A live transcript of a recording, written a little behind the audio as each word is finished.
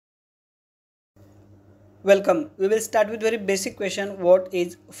Welcome. We will start with very basic question. What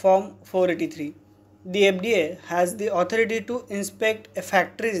is Form 483? The FDA has the authority to inspect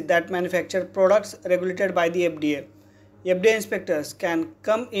factories that manufacture products regulated by the FDA. FDA inspectors can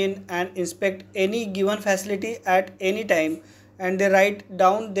come in and inspect any given facility at any time, and they write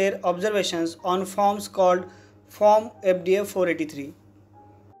down their observations on forms called Form FDA 483.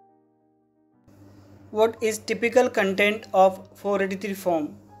 What is typical content of 483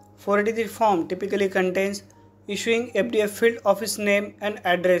 form? 483 form typically contains issuing FDA field office name and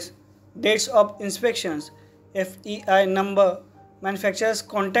address, dates of inspections, FEI number, manufacturer's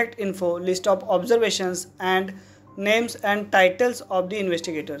contact info, list of observations, and names and titles of the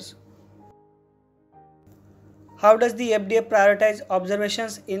investigators. How does the FDA prioritize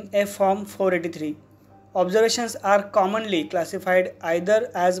observations in a Form 483? Observations are commonly classified either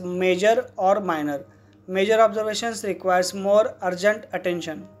as major or minor. Major observations requires more urgent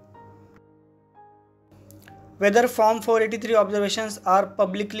attention. Whether Form 483 observations are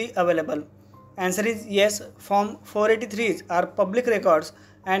publicly available? Answer is yes. Form 483s are public records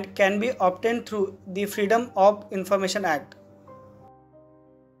and can be obtained through the Freedom of Information Act,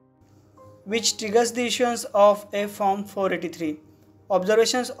 which triggers the issuance of a Form 483.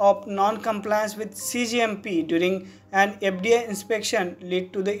 Observations of non-compliance with CGMP during an FDA inspection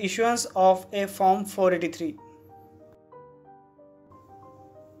lead to the issuance of a Form 483.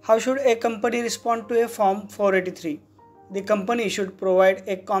 How should a company respond to a Form 483? The company should provide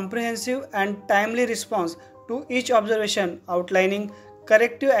a comprehensive and timely response to each observation outlining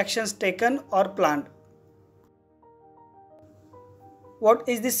corrective actions taken or planned. What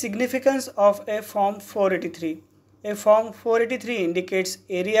is the significance of a Form 483? A Form 483 indicates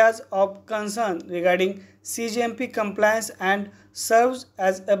areas of concern regarding CGMP compliance and serves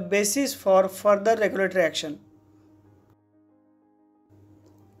as a basis for further regulatory action.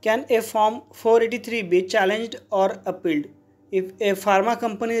 Can a Form 483 be challenged or appealed? If a pharma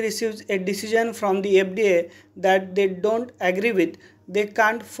company receives a decision from the FDA that they don't agree with, they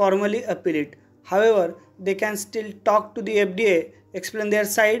can't formally appeal it. However, they can still talk to the FDA, explain their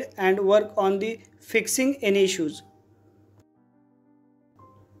side, and work on the fixing any issues.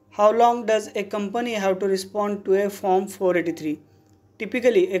 How long does a company have to respond to a Form 483?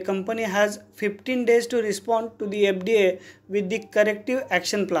 Typically, a company has 15 days to respond to the FDA with the corrective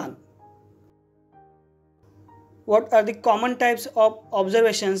action plan. What are the common types of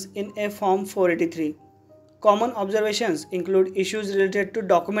observations in a Form 483? Common observations include issues related to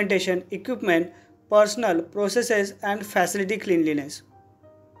documentation, equipment, personnel, processes, and facility cleanliness.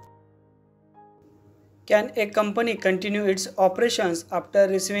 Can a company continue its operations after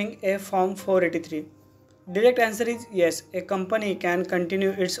receiving a Form 483? Direct answer is yes, a company can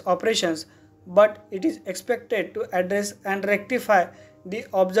continue its operations, but it is expected to address and rectify the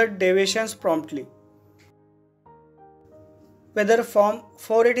observed deviations promptly. Whether Form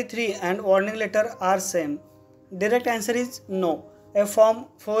 483 and warning letter are same? Direct answer is no. A Form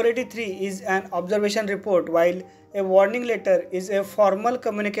 483 is an observation report, while a warning letter is a formal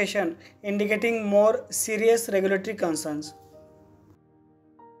communication indicating more serious regulatory concerns.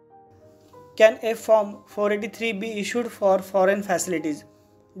 Can a Form 483 be issued for foreign facilities?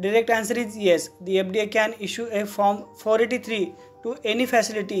 Direct answer is yes. The FDA can issue a Form 483 to any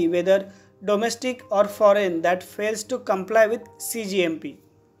facility, whether domestic or foreign, that fails to comply with CGMP.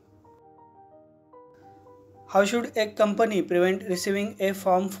 How should a company prevent receiving a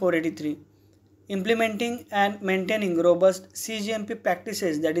Form 483? Implementing and maintaining robust CGMP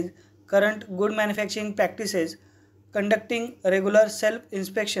practices, that is, current good manufacturing practices, conducting regular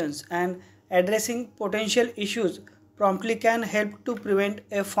self-inspections, and addressing potential issues promptly can help to prevent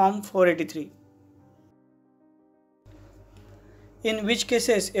a Form 483. In which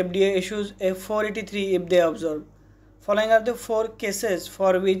cases FDA issues a 483 if they observe? Following are the 4 cases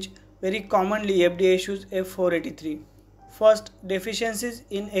for which very commonly FDA issues a 483. First, deficiencies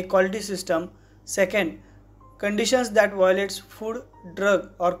in a quality system. Second, conditions that violates Food,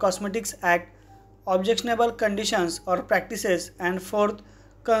 Drug or Cosmetics Act, objectionable conditions or practices, and fourth,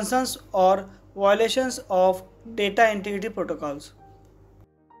 concerns or violations of data integrity protocols.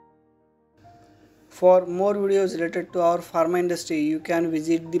 For more videos related to our pharma industry, you can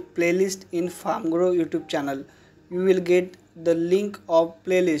visit the playlist in FarmGrow YouTube channel. You will get the link of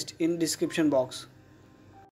playlist in description box.